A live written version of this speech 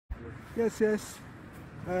Yes.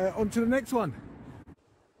 On to the next one.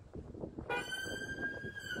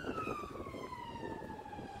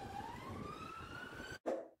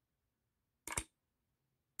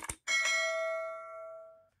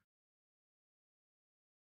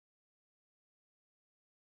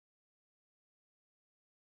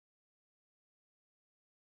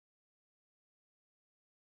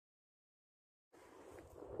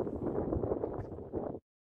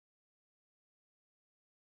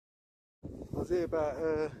 I was here about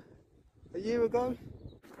a year ago.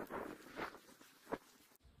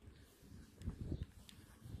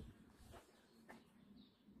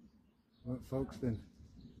 At Folkestone.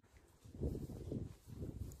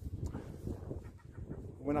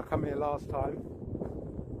 When I come here last time,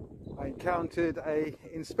 I encountered a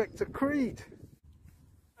Inspector Creed.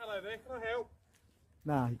 Hello there, can I help?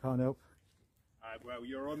 Nah, you can't help. Well,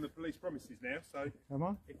 you're on the police premises now, so Am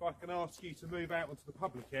I? if I can ask you to move out onto the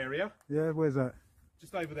public area. Yeah, where's that?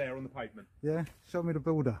 Just over there on the pavement. Yeah, show me the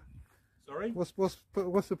builder. Sorry? What's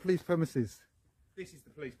the police premises? This is the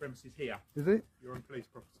police premises here. Is it? You're on police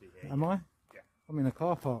property here. Am I? Yeah. I'm in a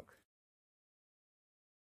car park.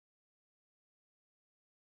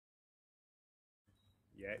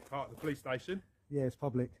 Yeah, it's part of the police station. Yeah, it's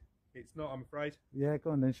public. It's not, I'm afraid. Yeah,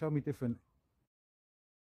 go on then, show me different.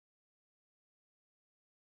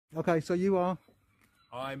 Okay, so you are?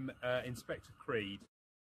 I'm Inspector Creed.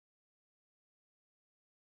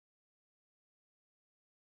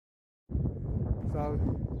 So,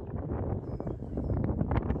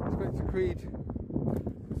 Inspector Creed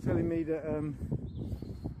was telling me that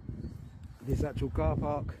this actual car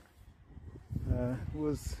park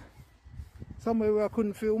was somewhere where I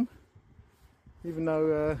couldn't film, even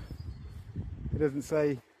though it doesn't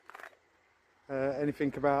say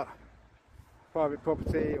anything about private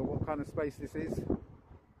property or what kind of space this is.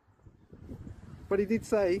 But he did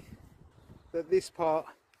say that this part,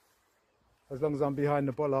 as long as I'm behind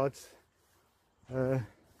the bollards,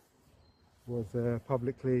 was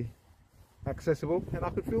publicly accessible and I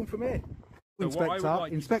could film from here. So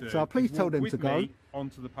Inspector, please tell them to go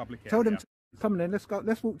onto the public area. Tell them to come on then, let's go.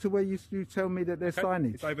 Let's walk to where you tell me that there's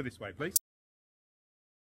signage. It's over this way, please.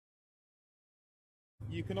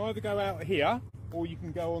 You can either go out here or you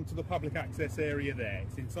can go onto the public access area there.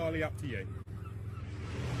 It's entirely up to you.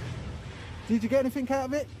 Did you get anything out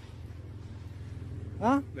of it?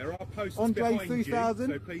 Huh? There are posts Andre behind 3000?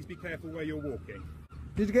 you, so please be careful where you're walking.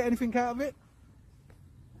 Did you get anything out of it?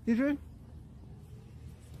 Did you?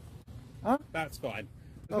 Huh? That's fine.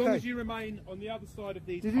 As long as you remain on the other side of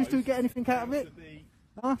these Did you two get anything out of it?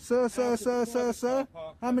 Huh? Sir?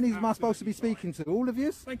 How many am I supposed to be speaking to? All of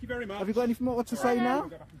you? Thank you very much. Have you got anything more to say now?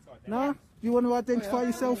 No? Do you want to identify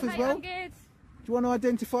yourself as well? I'm good. Do you want to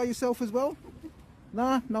identify yourself as well?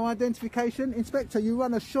 Nah, no identification. Inspector, you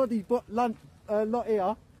run a shoddy lot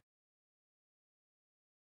here.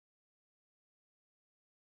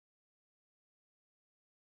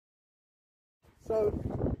 So,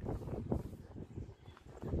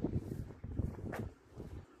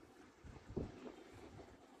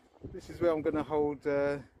 this is where I'm going to hold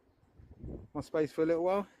my space for a little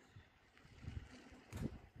while.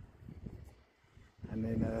 And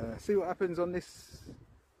then see what happens on this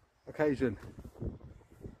occasion.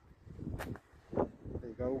 There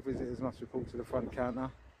you go, all visitors must report to the front counter.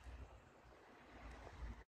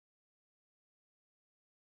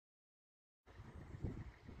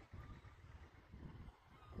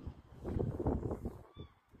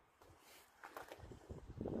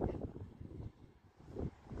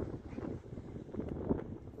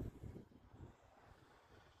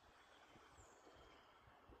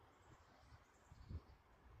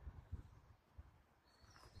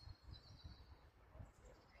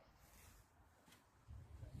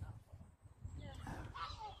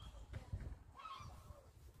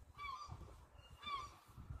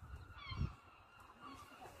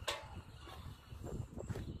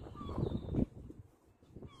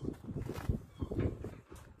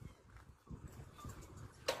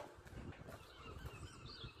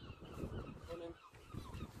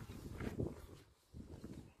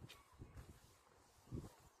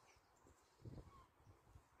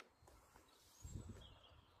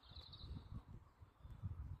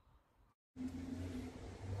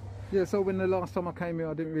 Yeah, so when the last time I came here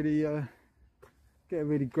I didn't really get a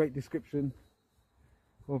really great description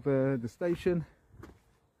of the station.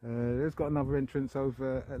 There's got another entrance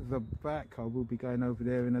over at the back. I will be going over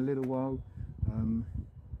there in a little while.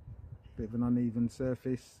 Bit of an uneven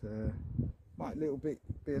surface, might be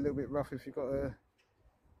a little bit rough if you've got a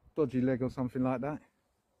dodgy leg or something like that.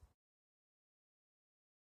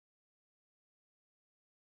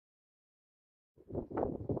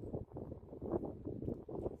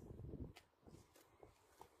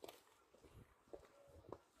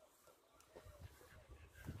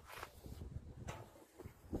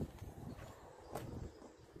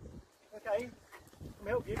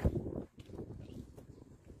 help you?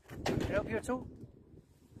 Can I help you at all?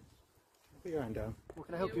 Put your hand down. What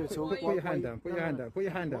can I help you at all? Put your hand down. Put your hand down. Put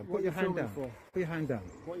your hand down. Put your hand down. Put your hand down.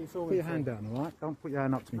 What are you filming Put your hand down, all right? Don't put your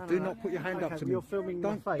hand up to me. Do not put your hand up to me. You're filming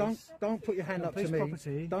my face. Don't put your hand up to me.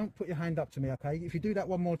 Property. Don't put your hand up to me, okay? If you do that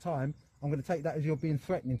one more time, I'm going to take that as you're being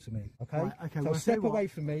threatening to me, okay? Right, okay, so well, step away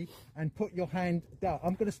from me and put your hand down.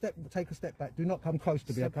 I'm going to take a step back. Do not come close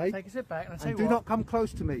to me, okay? Take a step back and I tell you do not come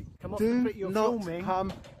close to me. Do not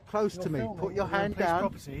come close to me. Put your hand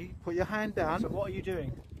down. Put your hand down. So what are you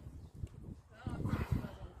doing?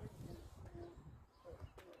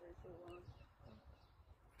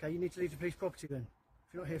 Okay, you need to leave the police property then.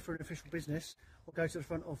 If you're not here for an official business, we'll go to the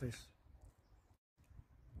front office.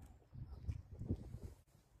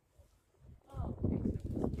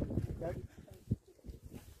 Go.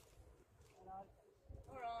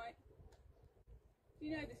 Alright. Do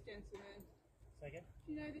you know this gentleman? Say again?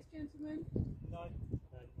 Do you know this gentleman? No.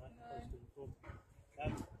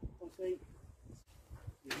 Obviously,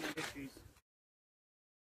 there's no issues.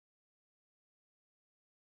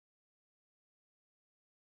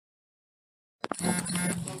 So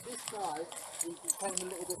this guy, he became a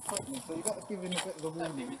little bit threatening, so you've got to give him a bit of a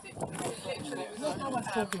warning. No one's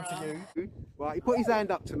talking to you. Right, he put his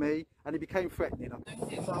hand up to me and he became threatening.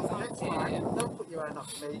 So next time, don't put your hand up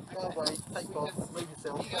to me, go away, take off, move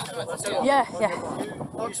yourself. Yeah.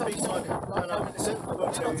 You speak to my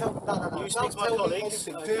You speak to my colleagues.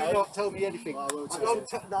 Do not tell me anything. I'm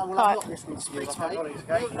not listening to you,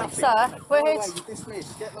 okay? Sir, we're here You're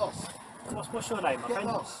dismissed, get lost. What's your name, my Get friend?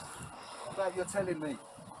 lost. Like you're telling me.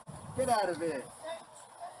 Get out of here.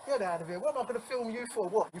 Get out of here. What am I going to film you for?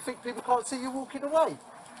 What? You think people can't see you walking away?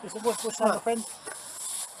 Listen, what's your name, my friend?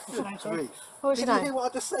 What's your name, sorry? What's Did your you name? hear what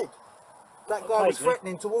I just said? That guy was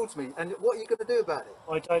threatening towards me, and what are you going to do about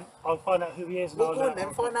it? I'll find out who he is. Well, go on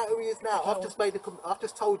then, find out who he is now. I've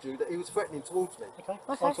just told you that he was threatening towards me. Okay.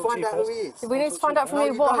 Find out who he is. We need to find out from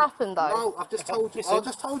you what happened though. No, I've just told you. I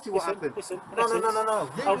just told you what happened. No.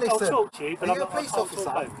 I'll Listen. talk to you, but Are I'm you a not- police I'll officer?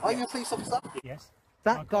 talk Are you a police officer? Yes.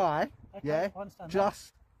 That guy, Okay, yeah, I understand that.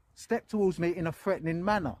 just stepped towards me in a threatening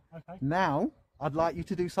manner. Okay. Now, I'd like you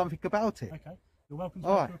to do something about it. Okay. You're welcome to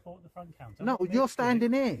All make right. a report at the front counter. No, you're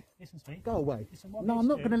standing here. Listen to me. Go away. Listen, what No, needs I'm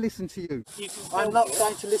not to going to do- listen to you. You can I'm film not it.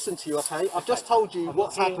 going to listen to you, okay? I've just told you I'm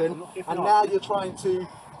what's not here, happened, I'm not here for and an now argument. you're trying to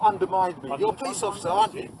undermine me. I'm You're a not police trying to officer, aren't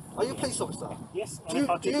undermine you? Are you a police officer? Yes.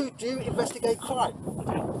 Do you investigate crime?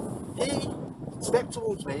 He stepped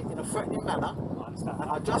towards me in a threatening manner, I understand and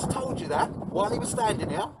that. I just told you that while he was standing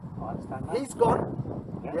there. I understand that. He's gone.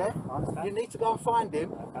 Yeah, I understand. you need to go and find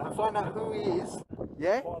him and find out who he is.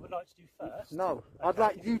 Yeah? What I would like to do first. No, I'd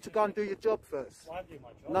like you to go and do your job first. I'm doing my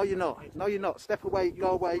job. No, you're not. No, you're not. Step away,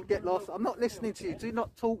 go away, get lost. I'm not listening to you. Do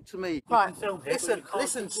not talk to me. Right. Film here, Listen, but you can't-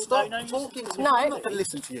 listen, stop No, talking to me. No. I'm not going to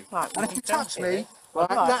listen to you. Right. And if you touch me, right,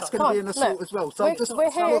 Right. that's going to be an Look, assault as well. So we're- just,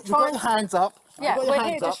 we're here look, you've got trying your to- hands up. Yeah, You've got your we're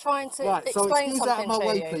here hands just up. trying to right, so explain excuse out of my something to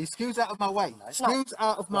way, you. please. Excuse out of my way. Excuse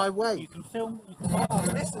out of my way. You can film. You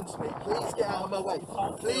can Listen to me. Please get out of my way.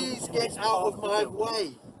 Please get out of my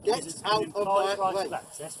way. Get out of my way.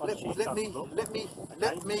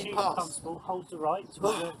 Let me Chief pass. Constable holds the right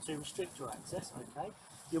to restrict your access. Okay.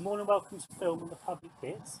 You're more than welcome to film in the public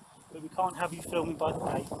bits, but we can't have you filming by the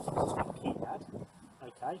gate because it's a keypad.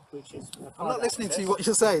 Okay, which is. I'm not listening to you. What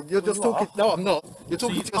you're saying. You're just talking. No, I'm not. You're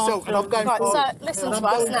talking you to can't yourself, and I'm film- going Right, forward. so listen And to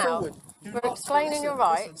I'm us going now. forward. We're explaining your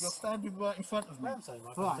rights. You're standing right in front of me. I'm saying,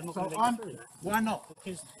 Right, I'm so not I'm. going to Why not?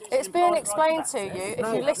 because It's being explained to you if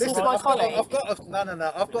you listen to my I've got colleague.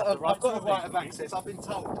 I've got a right of access. I've been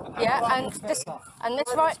told. Yeah, and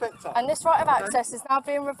this right of access is now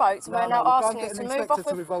being revoked. We're now asking you to move off to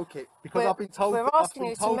of. revoke it because We're, I've been told. we're asking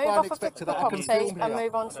you to move off of the property and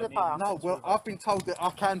move on to the bar. No, well, I've been told that I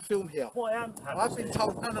can film here. What I am I've been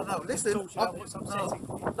told. No. Listen. Talk to you about what's upsetting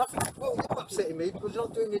you. Nothing. Well, you're upsetting me because you're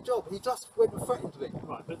not doing your job. He just went and threatened me.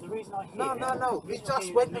 Right, but the reason I hear No. He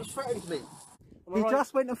just went and threatened me. He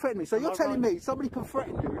just went and threatened me. So you're telling me somebody can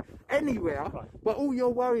threaten you anywhere, but all you're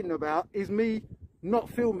worrying about is me not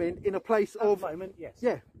filming in a place At of. the moment, yes.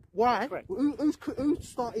 Yeah. Why? Correct. Who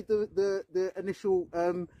started the initial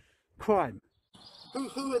crime?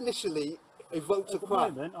 Who initially evoked a At the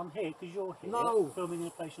crime? moment, I'm here because you're here. No. Filming in a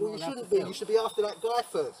place you're Well, you not allowed shouldn't to be. film. You should be after that guy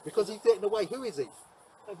first because he's getting away. Who is he?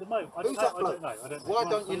 At the moment, I Who's don't that know. I bloke? don't know. I don't know. Why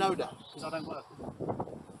don't you know that? Because I don't work with him.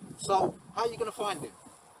 So how are you going to find him?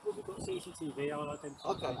 Well, we've got CCTV. I'll identify.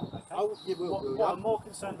 Okay. that, What I'm more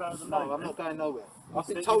concerned about at the moment. No, I'm not going nowhere. I've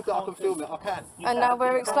been that told you that I can't can film do- it. I can. And now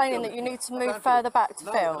we're explaining that you need to move further back to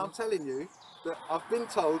No, and I'm film. telling you that I've been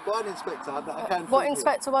told by an inspector that I can. What film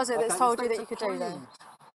inspector was it that's Okay, told you that you Inspector could do then? Creed.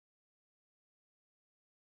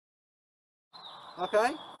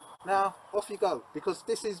 Okay? Now, off you go, because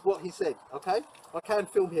this is what he said, okay? I can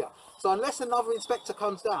film here. So unless another inspector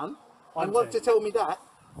comes down and wants to tell me that,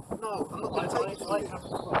 no, I'm not going to take it from you. I have the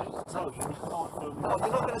right to tell you you can't film. No, you're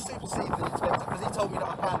not going to supersede the inspector because he told me that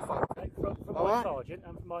I can film. From my sergeant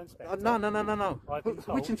and from my inspector. No.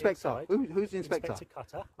 Which inspector? Who's the inspector? Inspector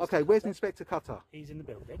Cutter. Okay, where's Inspector Cutter? He's in the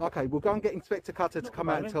building. Okay, we'll go and get Inspector Cutter to come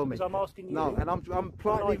out and tell me. I'm asking you. No, and I'm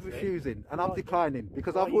politely refusing, and I'm declining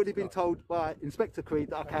because I've already been told by Inspector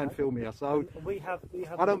Creed that I can film here. So we have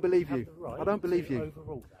I don't believe you. Right I don't believe you.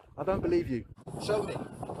 I don't believe you. Show me.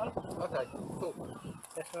 Okay, cool.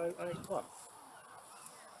 Echo 81.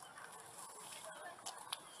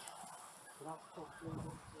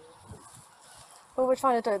 What we're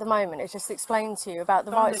trying to do at the moment is just explain to you about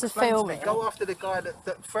the rights of filming. Go after the guy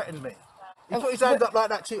that threatened me. He put his hand up like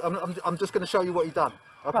that too. I'm just going to show you what he done.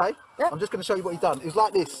 Okay? Right. Yep. I'm just going to show you what he done. It was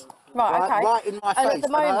like this. Right, okay. Right in my face. And at the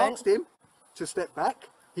moment, I asked him to step back.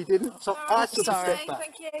 He didn't. So I took a step back.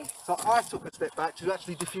 Thank you. So I took a step back to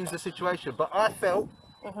actually diffuse the situation. But I felt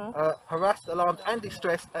harassed, alarmed and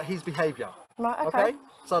distressed at his behaviour. Right, okay.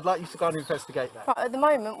 So I'd like you to go and investigate that. Right, at the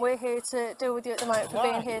moment, we're here to deal with you at the moment for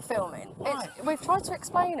being here filming. We've tried to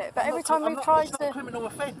explain it, but every time we've tried to... It's not a criminal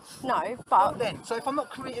offence. No, but... Then, so if I'm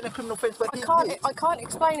not committing a criminal offence, but I can't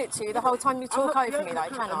explain it to you the whole time you talk over me, though,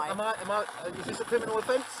 can I? Is this a criminal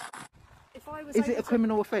offence? Is it a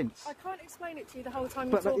criminal offence? I can't explain it to you the whole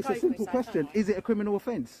time you talk over me. But it's a simple question. Is it a criminal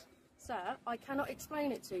offence? Sir, I cannot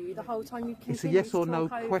explain it to you the whole time you continue It's a yes or no to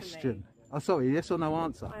talk over question. me. Oh, sorry, yes or no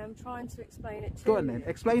answer. I am trying to explain it to you. Go on then,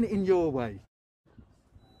 explain it in your way.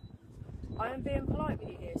 I am being polite with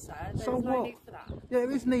you here, sir. There's So no what? need for that. Yeah,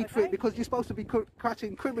 there is need for it because you're supposed to be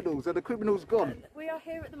catching criminals and the criminal's gone. We are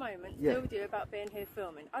here at the moment to deal with you about being here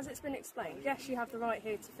filming. As it's been explained, yes, you have the right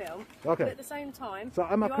here to film. Okay. But at the same time... So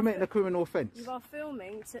am I committing a criminal offence? You are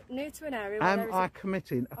filming near to an area where Am I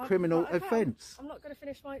committing a criminal offence? I'm not going to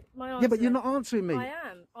finish my answer. Yeah, but you're not answering me. I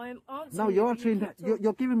am answering. No, you're answering.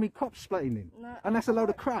 You're giving me cop splaining, and that's a load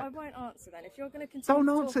of crap. I won't answer then. If you're going to continue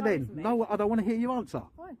Don't to answer talk then. over me, No, I don't want to hear your answer.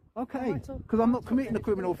 Fine. Okay, because I'm not committing a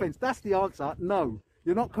criminal offence. That's the answer. No,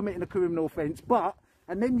 you're not committing a criminal offence. But,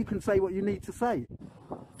 and then you can say what you need to say.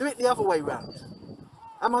 Do it the other way round.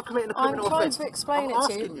 Am I committing a criminal offence? I'm trying to explain it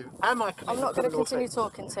to you. Am I committing a criminal offence? I'm not going to continue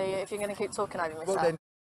talking to you if you're going to keep talking over me. Well then.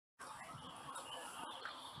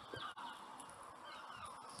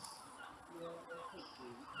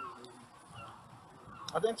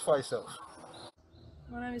 Identify yourself.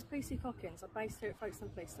 My name is PC Cockins. I'm based here at Folkestone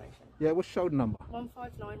Police Station. Yeah, what's shoulder number?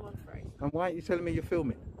 15913. And why aren't you telling me you're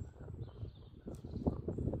filming?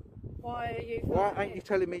 Why are you filming? Why aren't you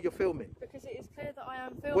telling me you're filming? Because it is clear that I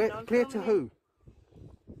am filming. Clear to who?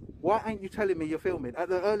 Why ain't you telling me you're filming? At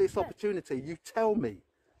the earliest opportunity, you tell me.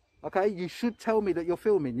 Okay, you should tell me that you're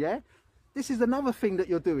filming, yeah? This is another thing that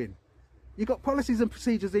you're doing. You've got policies and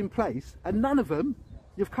procedures in place, and none of them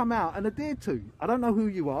you've come out and adhered to. I don't know who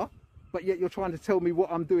you are, but yet you're trying to tell me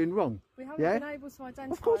what I'm doing wrong. We haven't been able to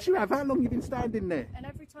identify. Of course you have. How long have you been standing there? And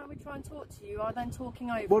every time we try and talk to you, you are then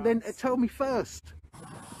talking over Well then, us. tell me first.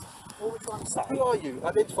 What we're trying to say. Who are you?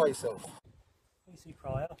 Identify yourself. PC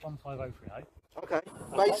Pryor 15030. Okay.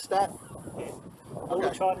 Base that. Yeah. All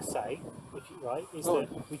we're trying to say, is that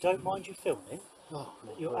we don't mind you filming.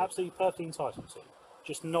 You're absolutely perfectly entitled to.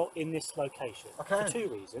 Just not in this location. Okay. For two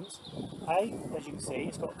reasons. A, as you can see,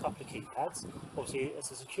 it's got a couple of keypads. Obviously, it's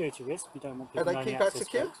a security risk. We don't want people Are they knowing keypads access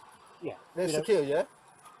secure? codes. Yeah. They're secure, yeah?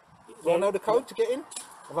 Do I know the code to get in?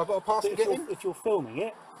 Have I got a pass to get in? If you're filming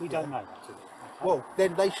it, we don't know that, do we? Okay. Well,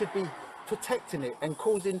 then they should be protecting it and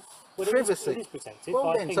causing privacy. It is protected.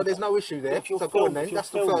 Well then, so there's no issue there. So go on then, that's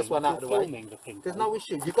the first one out of the way. There's no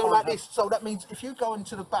issue. You go like this, so that means if you go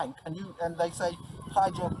into the bank and they say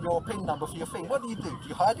hide your PIN number for your thing, what do? Do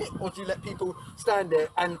you hide it, or do you let people stand there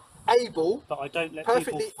and able, but I don't let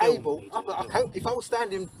perfectly people film able? Okay, if I was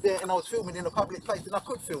standing there and I was filming in a public place, then I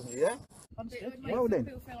could film you, yeah? Well then,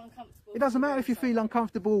 it doesn't matter if you feel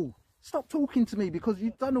uncomfortable. Stop talking to me because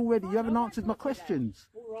you've done already. You haven't answered my questions.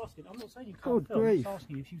 What we're asking, I'm not saying you can't film. I'm just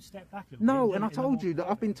asking you if you step back a little No, bit. and I told you that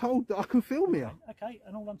I've been told that I can film here. Okay,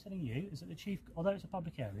 and all I'm telling you is that the chief, although it's a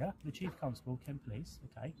public area, the chief constable, Kent Police,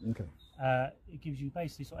 okay, it gives you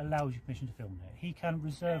basically sort of allows you permission to film there. He can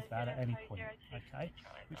reserve that at any point, okay,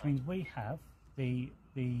 which means we have the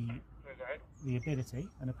ability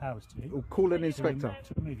and the powers to call an inspector.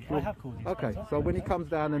 To remove it. I have called the inspector. Okay, so when he comes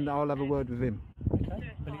down, and I'll have a word with him.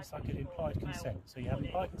 Okay, but it's like an implied consent. So you have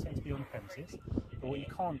implied consent to be on the premises, but what you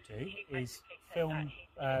can't do is film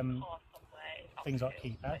things like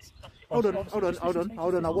keypads. Hold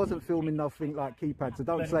on. I wasn't filming nothing like keypads, so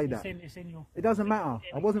don't say that. It doesn't matter.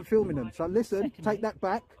 I wasn't filming them. So listen, take that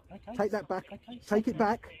back. Take that back. Take it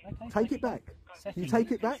back. Take it back. You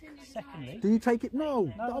take it back? Do you take it?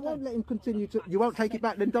 No, I won't let him continue to. You won't take it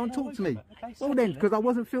back, then don't talk to me. Well then, because I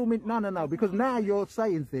wasn't filming. No. Because now you're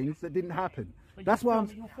saying things that didn't happen. That's why I'm.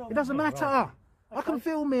 It doesn't matter. I can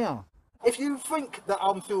film here. If you think that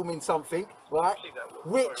I'm filming something, right,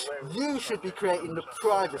 which you should be creating the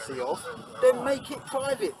privacy of, then make it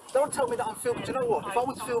private. Don't tell me that I'm filming. Do you know what? If I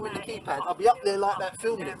was filming the keypad, I'd be up there like that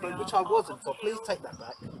filming it, but which I wasn't. So please take that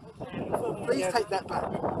back. Please take that back.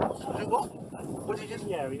 You know what? What did you just?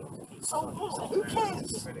 So what? Who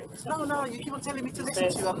cares? No, you keep on telling me to listen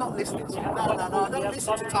to you. I'm not listening to you. No, I don't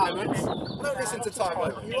listen to tyrants. I don't listen to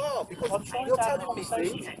tyrants. You are, because you're telling me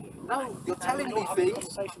things. No, you're telling me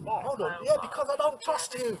things. Hold on. Yeah, because I don't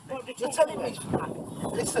trust you. You're telling me.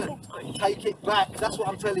 Listen, take it back. That's what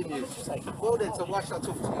I'm telling you. Well then, so why should I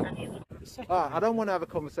talk to you? I don't want to have a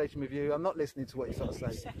conversation with you. I'm not listening to what you've got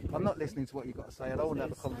to say. I'm not listening to what you've got to say. I don't want to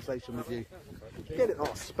have a conversation with you. Get it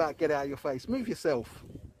off, spat, get it out of your face. Move yourself.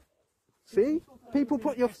 See? People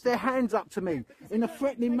put their hands up to me in a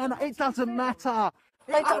threatening manner. It doesn't matter.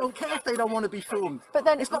 I don't care if they don't want to be filmed. But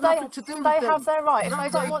then it's got nothing to do with they them. have their right. If they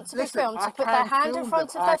don't want to be filmed, to put their hand in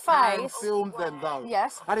front of their face. I can film them though.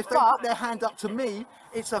 Yes. And if they put their hand up to me,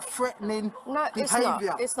 it's a threatening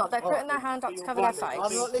behaviour. It's not. They're putting their hand up to cover their face.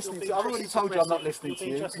 I'm not listening to you. I've already told you I'm not listening to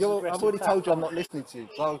you. I've already told you I'm not listening to you.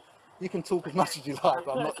 So you can talk as much as you like,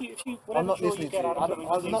 but I'm not listening to you.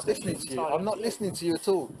 I'm not listening to you. I'm not listening to you at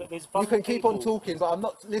all. You can keep on talking, but I'm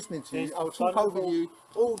not listening to you. I'll talk over you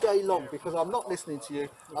all day long because I'm not listening to you.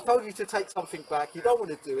 I told you to take something back. You don't want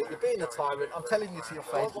to do it. You're being a tyrant. I'm telling you to your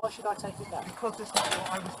face. Why should I take it back? Because it's not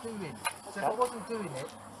what I was doing. So if I wasn't doing it,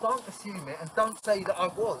 don't assume it and don't say that I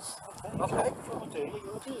was. Okay?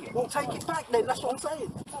 Well, take it back then. That's what I'm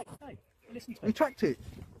saying. Okay. Listen to me. Retract it.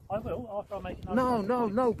 I will after I make it.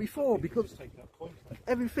 No, before, because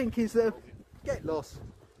everything is get lost,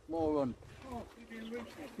 moron.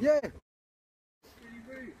 Yeah.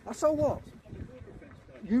 So what?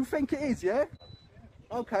 You think it is, yeah?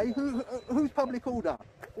 Okay, who's public order?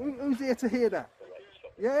 Who's here to hear that?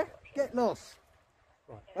 Yeah? Get lost.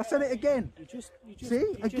 Right. I said it again.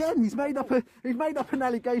 He's made up an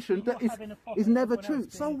allegation that is never true.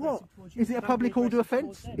 So what? Is it a public order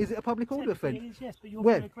offence? Is it a public order offence? It is, yes, but you're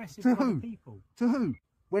Where? aggressive To to who? people. To who?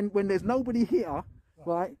 When there's nobody here,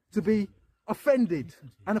 right, to be offended.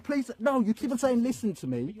 And the police, no, you keep on saying listen to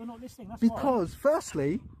me. But you're not listening, that's because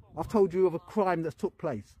firstly, I've told you of a crime that's took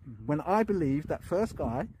place when I believe that first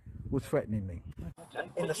guy was threatening me.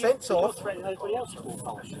 In the sense of... threatening everybody else.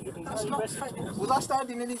 That's not threatening. Was I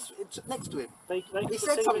standing next to him? He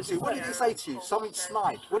said something to you. What did he say to you? Something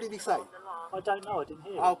snide. What did he say? I don't know, I didn't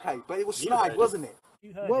hear it. Okay, but it was snide, wasn't it?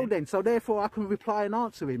 Well then, so therefore I can reply and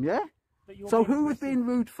answer him, yeah? So who was being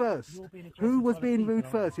rude first? Who was being rude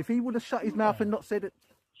first? If he would have shut his mouth and not said it...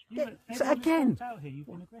 So again,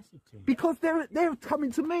 because they're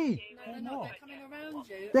coming to me. They're not. They're coming around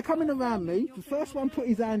you. They're coming around me. The first one put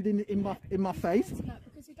his hand in my face.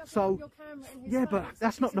 So yeah, but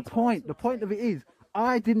that's not the point. The point of it is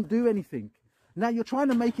I didn't do anything. Now you're trying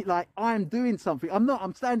to make it like I'm doing something. I'm not.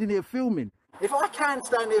 I'm standing here filming. If I can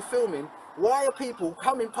stand here filming, why are people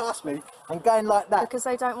coming past me and going like that? Because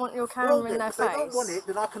they don't want your camera in their face. If they don't want it,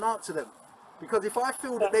 then I can answer them. Because if I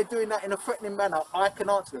feel that they're doing that in a threatening manner, I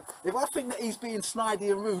can answer them. If I think that he's being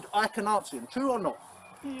snidey and rude, I can answer him. True or not?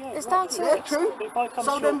 Yeah, it's down to it. True.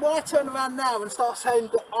 So then why turn around now and start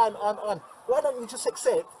saying that I'm? Why don't you just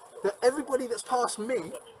accept that everybody that's passed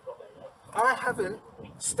me, I haven't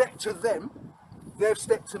stepped to them, they've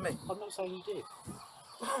stepped to me. I'm not saying you did.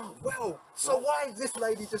 Oh, well, so why has this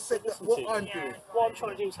lady just said that what I'm doing? What I'm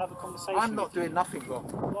trying to do is have a conversation. I'm not doing nothing wrong.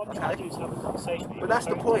 What I'm trying to do is have a conversation with you. But that's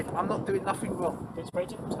the point, I'm not doing nothing wrong. It's very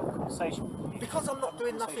difficult to have a conversation with you. Because I'm not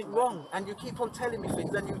doing nothing wrong, and you keep on telling me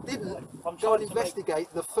things, and you didn't go and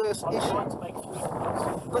investigate the first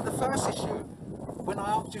issue. But the first issue, when I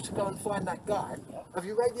asked you to go and find that guy, have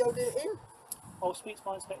you radioed it in? I'll speak to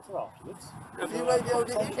my inspector afterwards. Have you radioed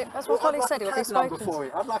it in? That's what Holly said, he'll be spoken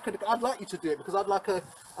to. I'd like you to do it because I'd like a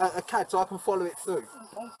CAD so I can follow it through.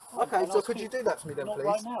 Okay, so could you do that for me then, please? Not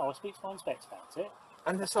right now, I'll speak to my inspector about it.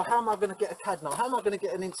 And so how am I going to get a CAD now? How am I going to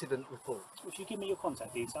get an incident report? If you give me your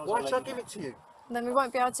contact details... Why should I give it to you? Then we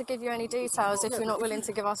won't be able to give you any details if you're not willing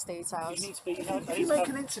to give us details. If you make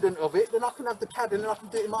an incident of it, then I can have the CAD and then I can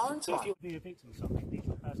do it in my own time. If you're being a victim of something, you need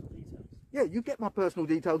your personal details. Yeah, you get my personal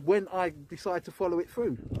details when I decide to follow it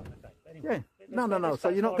through. Okay, yeah. No. So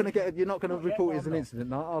you're not going to report it as an incident.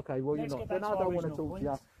 No. Okay. Well, you're not. Then I don't want to talk to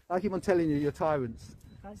you. I keep on telling you, you're tyrants.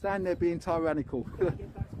 Okay. Stand there being tyrannical. Can I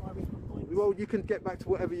get back to my original point? Well, you can get back to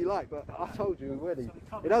whatever you like, but I told you already.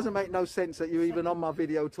 It doesn't make no sense that you're even on my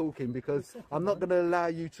video talking, because I'm not going to allow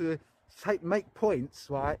you to make points,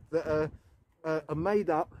 right, that are made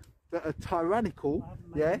up, that are tyrannical.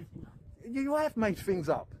 Yeah, you have made things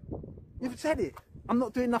up. You've said it. I'm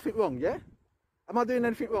not doing nothing wrong. Yeah, am I doing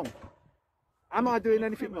anything wrong? Am I doing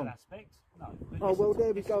anything wrong? No, oh well,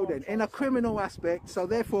 there we go then. In a criminal aspect, so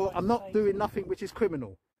therefore I'm not doing nothing which is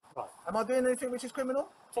criminal. Right. Am I doing anything which is criminal?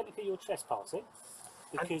 Technically you're trespassing,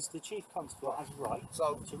 because the Chief Constable has a right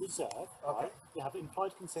to reserve, right? You have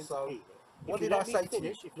implied consent to hear it. What did I say to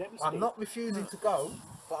you? I'm not refusing to go,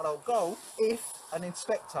 but I'll go if an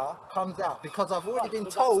inspector comes out, because I've already been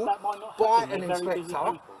told by an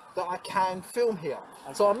inspector that I can film here.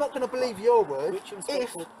 Okay. So I'm not going to believe your word. Which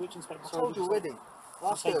inspector? I told you already.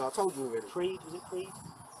 Last year I told you already. Creed, was it Creed?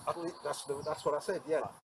 That's what I said, yeah.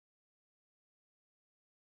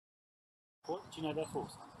 What do you know their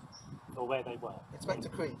force? Or where they work? Inspector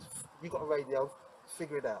Creed, you got a radio,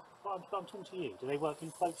 figure it out. But I'm talking to you. Do they work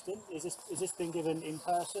in Folkestone? Is this been given in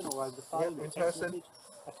person or over the phone? Yeah, in person. Message?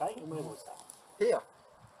 Okay, and where was that? Here.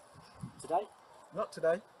 Today? Not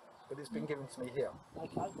today, but it's been given to me here. Okay,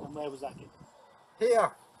 and where was that given?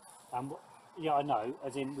 Here. And what? Yeah, I know.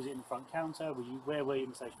 As in, was it in the front counter? Where were you in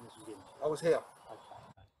the station this was given to? I was here.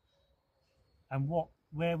 Okay. And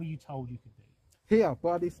where were you told you could be? Here,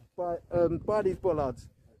 by these bollards.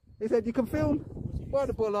 He said you can film by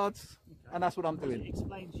the bollards, and that's what I'm doing. It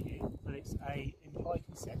explains to you that it's a implied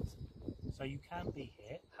consent, so you can be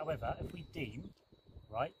here. However, if we deem,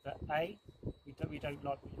 right, that A, we don't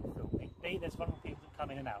like what you're filming. B, there's vulnerable people that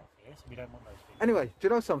come in and out of here, so we don't want those people. Anyway, do you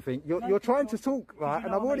know something? You're trying to talk, right?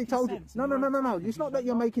 And I've already told you. No. It's not that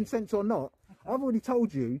you're making sense or not. Okay. I've already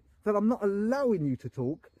told you that I'm not allowing you to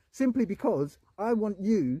talk simply because I want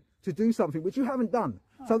you to do something which you haven't done.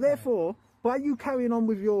 Okay. So therefore, by you carrying on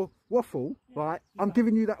with your waffle, right, I'm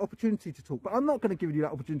giving you that opportunity to talk. But I'm not going to give you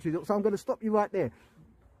that opportunity to talk, so I'm going to stop you right there.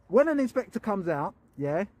 When an inspector comes out,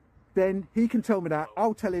 yeah, then he can tell me that.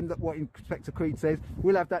 I'll tell him that what Inspector Creed says.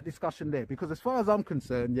 We'll have that discussion there. Because as far as I'm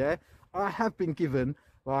concerned, yeah, I have been given,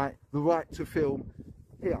 right, the right to film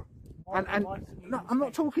here. And no, I'm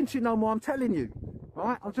not talking to you no more. I'm telling you,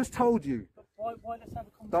 right? I've just told you. Why let's have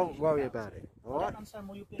a conversation? Don't worry about it, all right?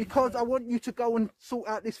 Because I want you to go and sort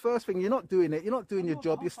out this first thing. You're not doing it. You're not doing your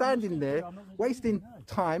job. You're standing there, wasting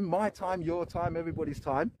time, my time, your time, everybody's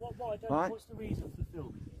time. Right? What's the reason for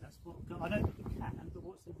filming? I know that you can, but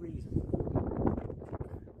what's the reason?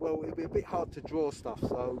 Well, it'll be a bit hard to draw stuff,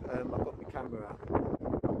 so I've got my camera out.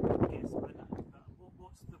 Yes, I know. But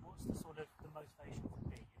what's the sort of the motivation for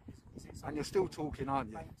me? Is it and you're still talking,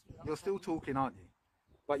 aren't you? You're still talking, aren't you?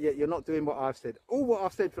 But yet you're not doing what I've said. All what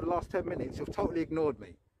I've said for the last 10 minutes, you've totally ignored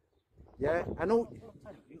me. Yeah? And all...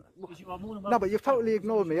 No, but you've totally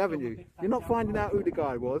ignored me, haven't you? You're not finding out who the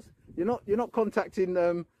guy was. You're not contacting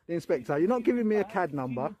the inspector. You're not giving me a CAD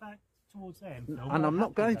number. And I'm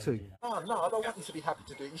not going to. No, I don't want you to be happy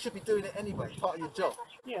to do it. You should be doing it anyway. It's part of your job.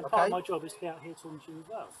 Yeah, okay? Part of my job is to be out here talking to you as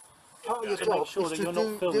well. Part of your job is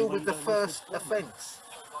to deal with the first offence,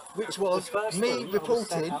 which was me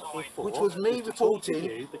reporting,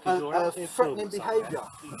 threatening behaviour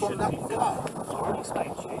from that guy.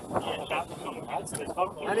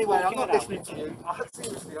 Anyway, I'm not listening to you.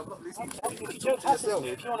 Seriously, I'm not listening to you. Talk to yourself.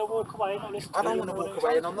 If you want to walk away and not listen to I don't want to walk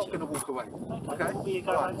away, and I'm not going to walk away. Okay?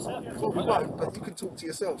 Right. Well, we won't, but you can talk to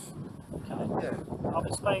yourself. Okay. Yeah. I've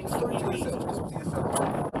explained 3 reasons. Talk to yourself.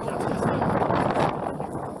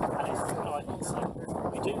 And it's implied consent.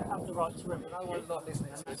 We do have the right to remove. No one's not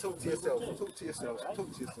listening to you. Talk to yourself. Talk to yourself. Talk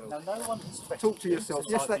to yourself. Now, no one has talk to yourself.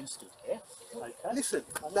 Yes, they... Okay. Listen,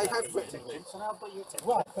 they have threatened me.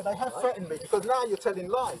 Right, but they have threatened me because now you're telling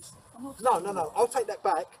lies. No. I'll take that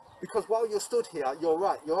back because while you're stood here, you're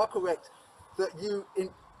right. You are correct that you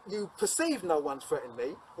perceive no one threatened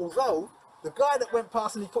me, although the guy that went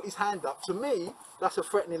past and he put his hand up, to me, that's a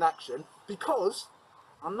threatening action because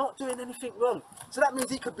I'm not doing anything wrong. So that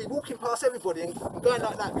means he could be walking past everybody and going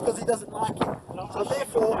like that because he doesn't like it. So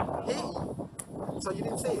therefore, so you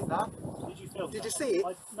didn't see it, no? Did you see it?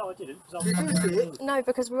 No, I didn't. Did you see it? No,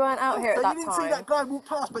 because we weren't out here at that time. So you didn't see that guy walk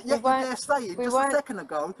past, but yet you're there saying just a second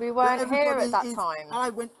ago. We weren't here at that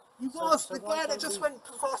time. You was the guy that just went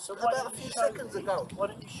past about a few seconds ago. Why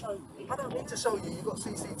don't you show me? I don't need to show you. You got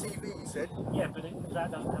CCTV. You said. Yeah, but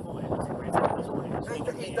that doesn't have audio.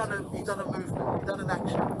 He done a movement. He done an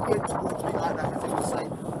action. He went towards me like that as if to say,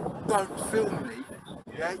 "Don't film me."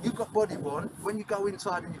 Yeah, you got body worn. When you go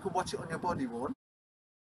inside and you can watch it on your body worn.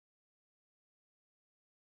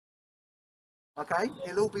 Okay,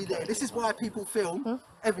 it'll all be there. This is why people film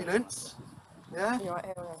evidence. Yeah. You're right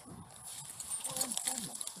here.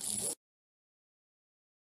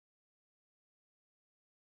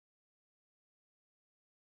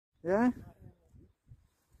 Yeah.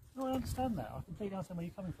 No, I understand that. I completely understand where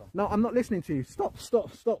you're coming from. No, I'm not listening to you. Stop,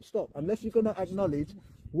 stop, stop, stop. Unless you're gonna acknowledge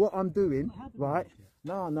what I'm doing, right?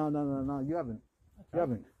 No, no, no, no, no. You haven't. Okay. You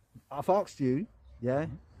haven't. I've asked you, yeah,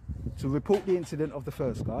 to report the incident of the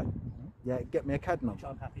first guy. Yeah, get me a CAD number. Which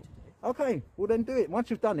I'm happy to do. Okay, well then do it.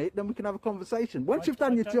 Once you've done it, then we can have a conversation. Once you've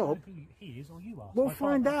done your job, who he is or you are. we'll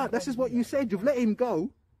find out. This is what you said. You've let him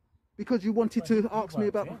go because you wanted to ask me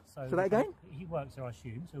about. So that again? He works there, I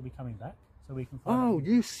assume, so he'll be coming back. So we can find out. Oh,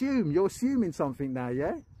 you assume. You're assuming something now,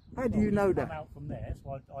 yeah? How do you know that? Out from there,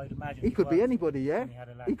 so I'd imagine he could be anybody, yeah?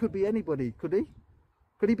 He could be anybody, could he?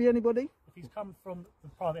 Could he be anybody? If he's come from the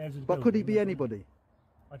private areas of the building, could he be anybody?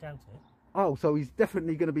 I doubt it. Oh, so he's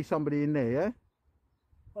definitely going to be somebody in there, yeah?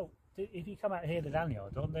 Well, if you come out here the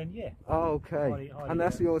lanyard on, then yeah. Oh, okay. And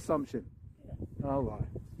that's your assumption? Yeah. All right.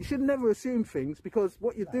 You should never assume things, because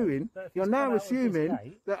what you're doing, you're now assuming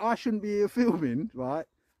that I shouldn't be here filming, right?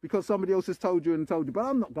 Because somebody else has told you and told you. But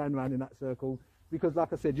I'm not going around in that circle, because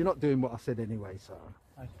like I said, you're not doing what I said anyway, so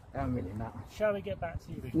it don't really matter. Shall we get back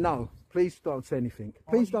to you? No, please don't say anything.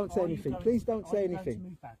 Please don't say anything. Please don't say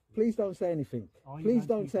anything. Please don't say anything. Please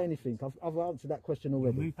don't say anything. I've answered that question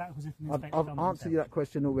already. I've answered that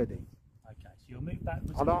question already. Okay, so you'll move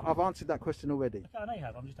backwards. I've answered that question already. Okay, I know you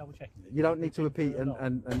have. I'm just double checking. You don't need to repeat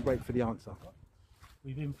and wait for the answer.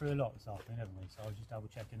 We've been through a lot this afternoon, haven't we? So I was just double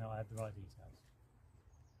checking that I have the right details.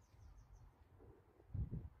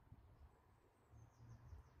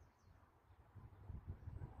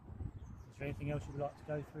 Is there anything else you'd like to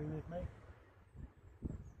go through with me?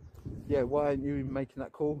 Yeah, why aren't you making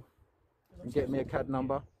that call and get me a CAD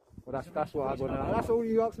number? Well, that's what I want to know. That's all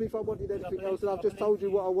you asked me if I wanted anything else, and I've just told you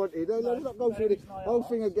what I wanted. Let's not go through this whole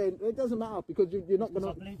thing again. It doesn't matter, because you're not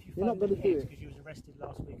going to do it. Because you was arrested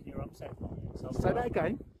last week and you're upset by it. Say that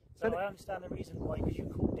again. So I understand the reason why, because you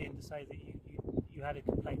called in to say that you had a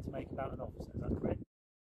complaint to make about an officer. Is that correct?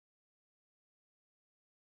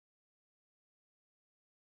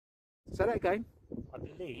 Say that again. I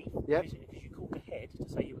believe. Yeah. Because you called ahead to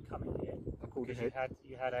say you were coming here. I called ahead.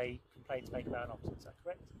 You had a complaint to make about an officer. Is that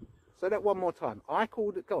correct? Say that one more time. I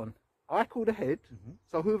called it. Go on. I called ahead.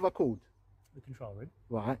 So who have I called? The control room.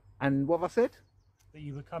 Right. And what have I said? That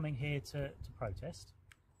you were coming here to protest.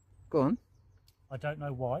 Go on. I don't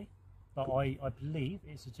know why, but I believe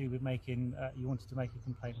it's to do with making. You wanted to make a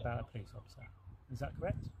complaint about a police officer. Is that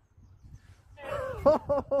correct?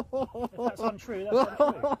 If that's untrue, that's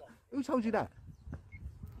untrue. Who told you that?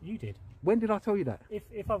 You did. When did I tell you that?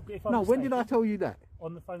 If I'm no, when did I tell you that?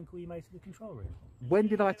 On the phone call you made to the control room. When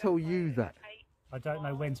did I tell you that? I don't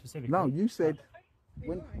know when specifically. No, you said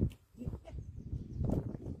when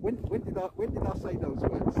did I say those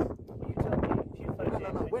words? You tell me.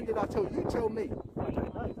 No. When did I tell you? You tell me. I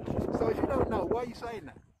don't know. So if you don't know, why are you saying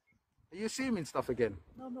that? Are you assuming stuff again?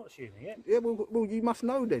 No, I'm not assuming it. Yeah, well, you must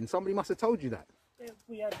know then. Somebody must have told you that. Yeah,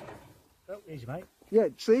 we had. Oh, here's your mate. Yeah,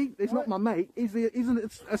 see, it's not my mate. He's an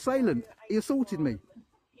assailant. He assaulted me.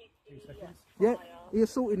 2 seconds. Yeah, he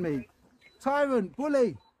assaulted me. Tyrant,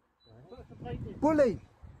 bully. Bully.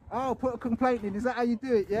 Oh, put a complaint in. Is that how you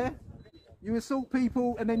do it, yeah? You assault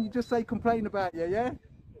people and then you just say complain about you, yeah?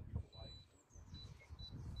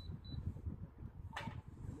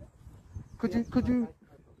 Could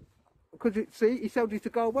you see, he told you to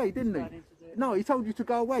go away, didn't he? No, he told you to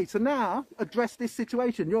go away. So now, address this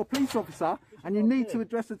situation. You're a police officer, and you need to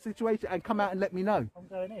address the situation and come out and let me know. I'm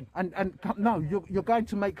going in. And no, you're going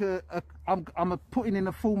to make I'm putting in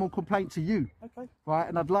a formal complaint to you. Okay. Right,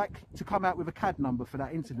 and I'd like to come out with a CAD number for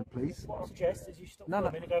that incident, please. What I suggest is you stop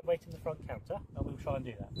filming and go wait in the front counter, and we'll try and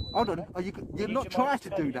do that. Hold on, you're not trying to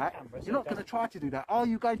do that. You're not going to try to do that. Are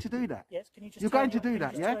you going to do that? Yes. Can you just? You're going to do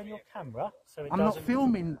that, yeah? Turn your camera so it I'm not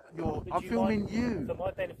filming your. I'm filming you. For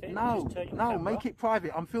my benefit. No, make it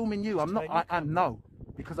private. I'm filming you. I'm not. No,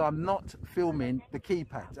 because I'm not filming the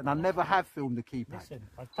keypad, and I never have filmed the keypad. Listen,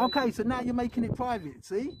 okay, so now you're making it private.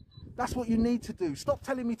 See, that's what you need to do. Stop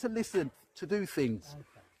telling me to listen to do things. Okay.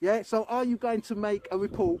 Yeah. So, are you going to make a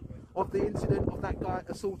report of the incident of that guy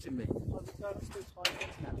assaulting me?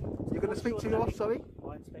 You're going to speak to your sorry?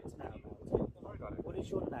 My inspector now about it. What is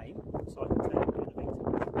your name? So I can tell you who the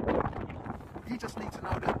victim is. You just need to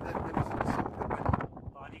know that there was an assault that went on.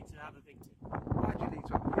 But I need to have a victim. Why do you need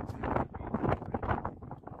to have a victim?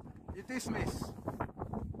 You're dismissed.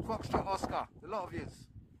 Foxtrot Oscar, a lot of yous.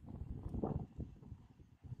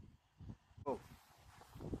 Oh.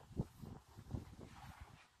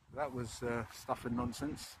 That was stuff and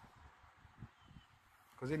nonsense.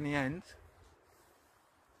 because in the end,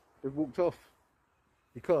 they've walked off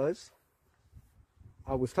because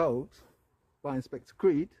I was told by Inspector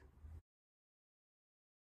Creed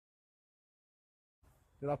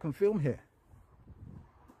that I can film here.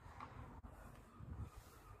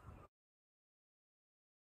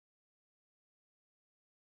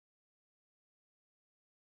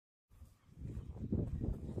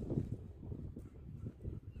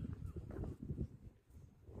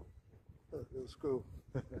 Look, little school.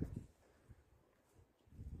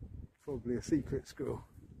 Probably a secret school.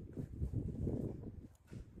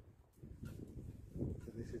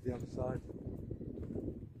 So this is the other side.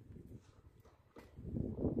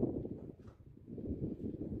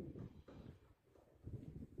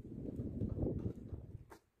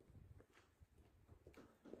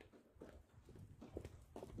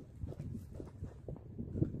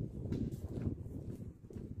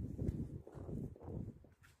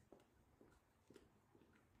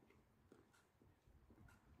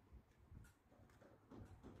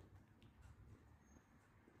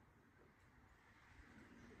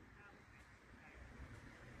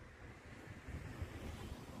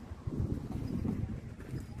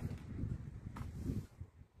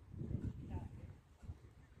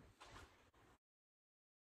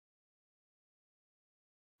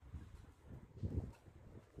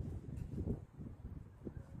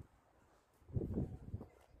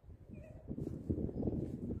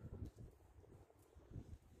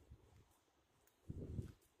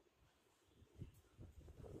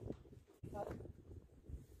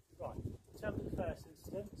 Right, in terms of the first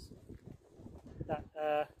instance, that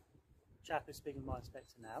chap is speaking to my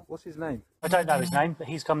inspector now. What's his name? I don't know his name, but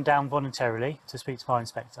he's come down voluntarily to speak to my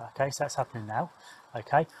inspector. Okay, so that's happening now.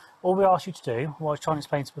 Okay, all we ask you to do, what I was trying to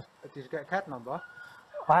explain to... Did you get a CAD number?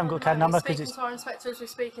 I haven't got a CAD number because it's... Speaking to our inspector as we're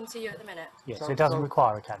speaking to you at the minute. Yes, so it doesn't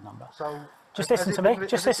require a CAD number. So... Just listen to me,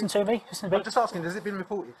 just listen to me. I'm just asking, has it been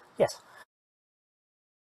reported? Yes.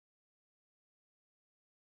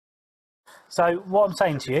 So what I'm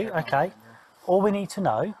saying to you, okay, all we need to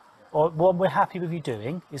know, or what we're happy with you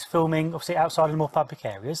doing, is filming, obviously, outside of the more public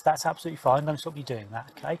areas. That's absolutely fine. Don't stop you doing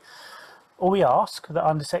that, okay? All we ask that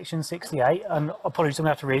under Section 68, and apologies, I'm going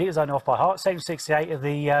to have to read it, as I know off by heart, Section 68 of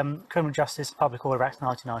the Criminal Justice Public Order Act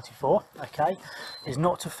 1994, okay, is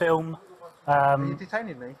not to film... Are you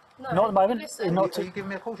detaining me? No, not at the moment. Are you giving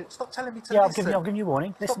me a caution? Stop telling me to listen. I'm giving you a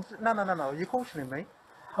warning. Listen. No. You're cautioning me.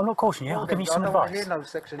 I'm not cautioning you. I'm giving you some advice. I don't hear no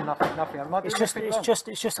section, nothing. It's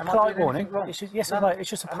just a polite warning. It's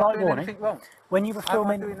just a polite warning. When you were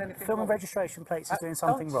filming registration plates is doing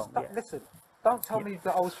something wrong. Listen, don't tell me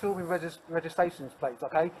that I was filming registration plates,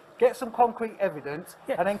 okay? Get some concrete evidence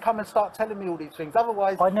and then come and start telling me all these things.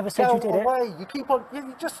 Otherwise, I never said you did it. You keep on,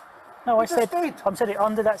 you just... No, I said it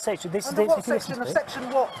under that section. This under is what section? Section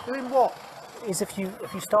what? Doing what? Is if you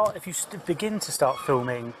begin to start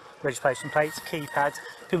filming registration plates, keypads,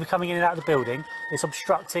 people coming in and out of the building, it's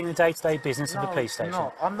obstructing the day-to-day business of the police station.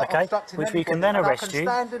 No, I'm not obstructing which anything. we can then arrest you.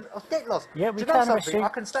 Get lost. Yeah, we can arrest you. I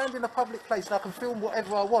can stand in a public place and I can film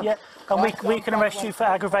whatever I want. Yeah, and we can arrest you for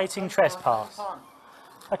aggravating trespass.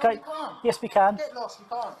 Okay. Yes, we can. Get lost. You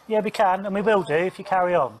can't. Yeah, we can, and we will do if you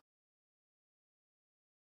carry on.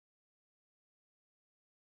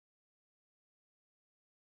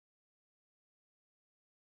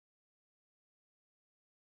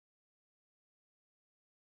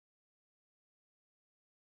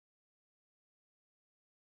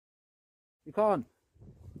 You can't.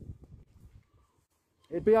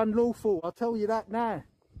 It'd be unlawful, I'll tell you that now.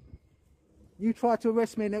 You try to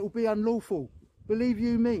arrest me and it will be unlawful. Believe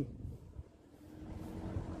you me.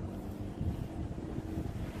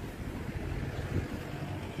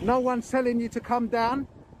 No one's telling you to come down.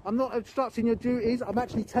 I'm not obstructing your duties. I'm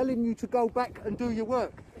actually telling you to go back and do your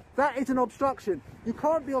work. That is an obstruction. You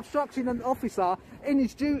can't be obstructing an officer in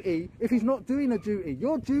his duty if he's not doing a duty.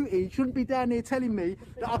 Your duty shouldn't be down here telling me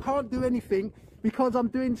that I can't do anything because I'm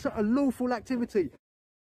doing a lawful activity.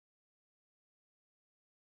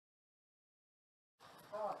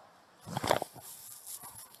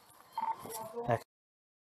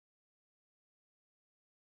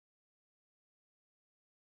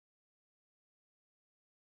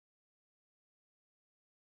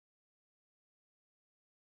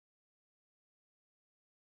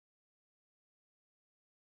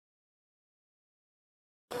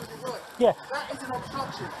 Yeah. That is an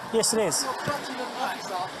obstruction. Yes, it is. Obstructing an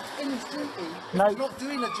officer in his duty. No. Not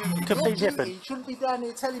doing a duty. Completely Your different. Duty shouldn't be down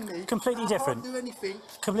here telling me. Completely different. I can't do anything.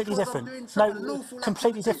 Completely different. I'm doing No,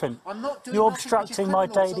 completely activity. different. I'm not doing You're nothing obstructing which is my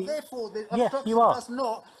criminal, daily. So therefore, the Yeah, obstruction you are. does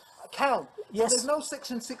not count. Yes. So there's no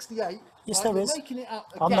section 68. Yes, right? there You're is. making it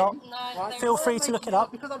up again. I'm not. Right? Feel free to look it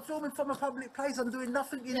up. Because I'm filming from a public place. I'm doing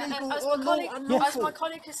nothing Yeah, illegal and as or unlawful. my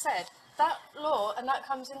colleague has said, that law and that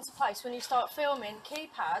comes into place when you start filming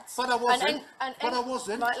keypads. But I wasn't. I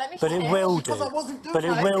wasn't. Right, let me But it finish. will Because I do. wasn't doing But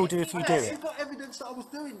it that. will do if you do Unless it. you've got evidence that I was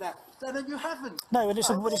doing that, then you haven't. No,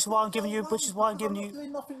 and which is why I'm giving you. Which is why I'm giving I'm not you.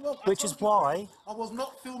 doing nothing wrong. Which is why. I was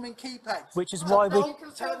not filming keypads. Which is why we.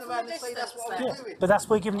 Don't turn around and say that's what I was doing. But that's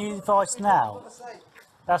why we're giving you the advice now.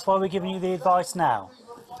 That's why we're giving you the advice now.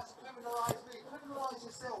 Criminalise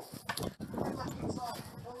yourself. Get back inside.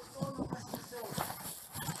 Go and arrest yourself.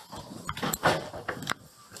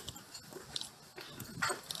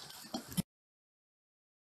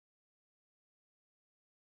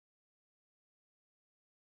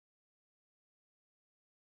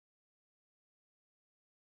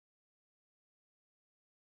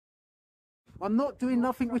 I'm not doing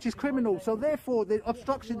nothing which is criminal, so therefore the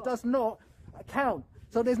obstruction does not count.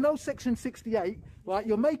 So there's no section 68, right?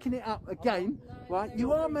 You're making it up again, right?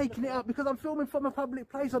 You are making it up because I'm filming from a public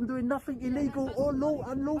place. I'm doing nothing illegal or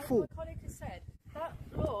unlawful. My colleague has said, that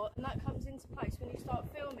law and that comes into place when you start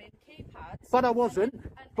filming keypads. But I wasn't.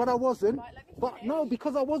 But I wasn't. Right, let me But finish. no,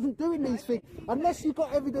 because I wasn't doing these things. Unless you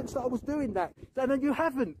got evidence that I was doing that, then you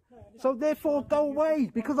haven't. So therefore, go away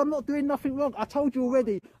because I'm not doing nothing wrong. I told you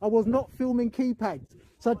already, I was not filming keypads.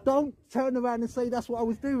 So don't turn around and say that's what I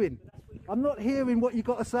was doing. I'm not hearing what you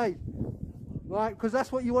got to say, right? Because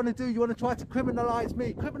that's what you want to do. You want to try to criminalise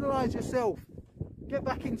me. Criminalise yourself. Get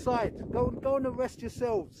back inside. Go and arrest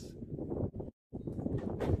yourselves.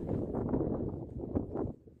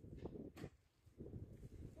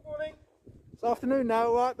 Good morning. It's afternoon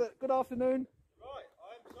now, right? But good afternoon. Right,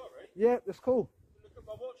 I'm sorry. Yeah, that's cool. Look at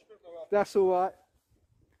my watch. That's all right.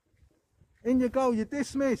 In you go. You're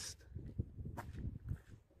dismissed.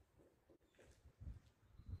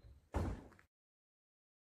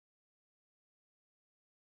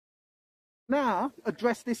 Now,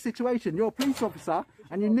 address this situation. You're a police officer,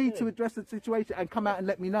 and you need to address the situation and come out and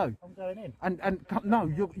let me know. I'm going in. No,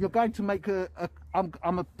 you're going to make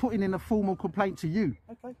I'm putting in a formal complaint to you.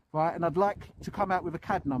 Okay. Right, and I'd like to come out with a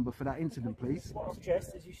CAD number for that incident, please. What I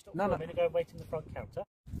suggest is you stop No. filming and go and wait in the front counter.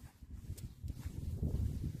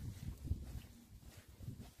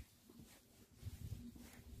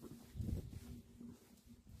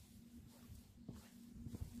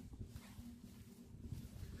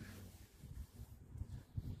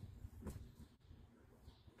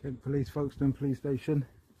 Kent Police, Folkestone Police Station.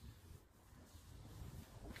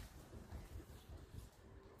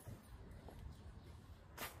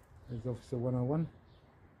 There's Officer 101.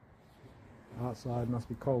 Outside must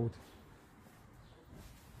be cold.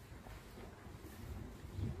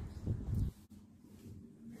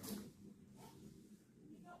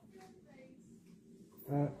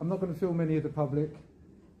 I'm not going to film any of the public.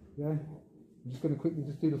 Yeah, I'm just going to quickly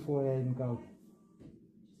just do the foyer and go.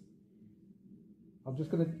 I'm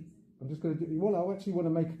just gonna do. Well, I actually want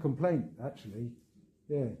to make a complaint. Actually,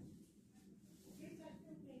 yeah.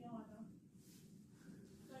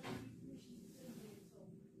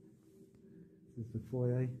 This is the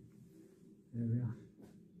foyer. There we are.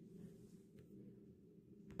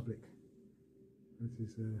 Public. This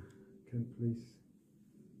is Kent Police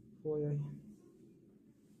foyer.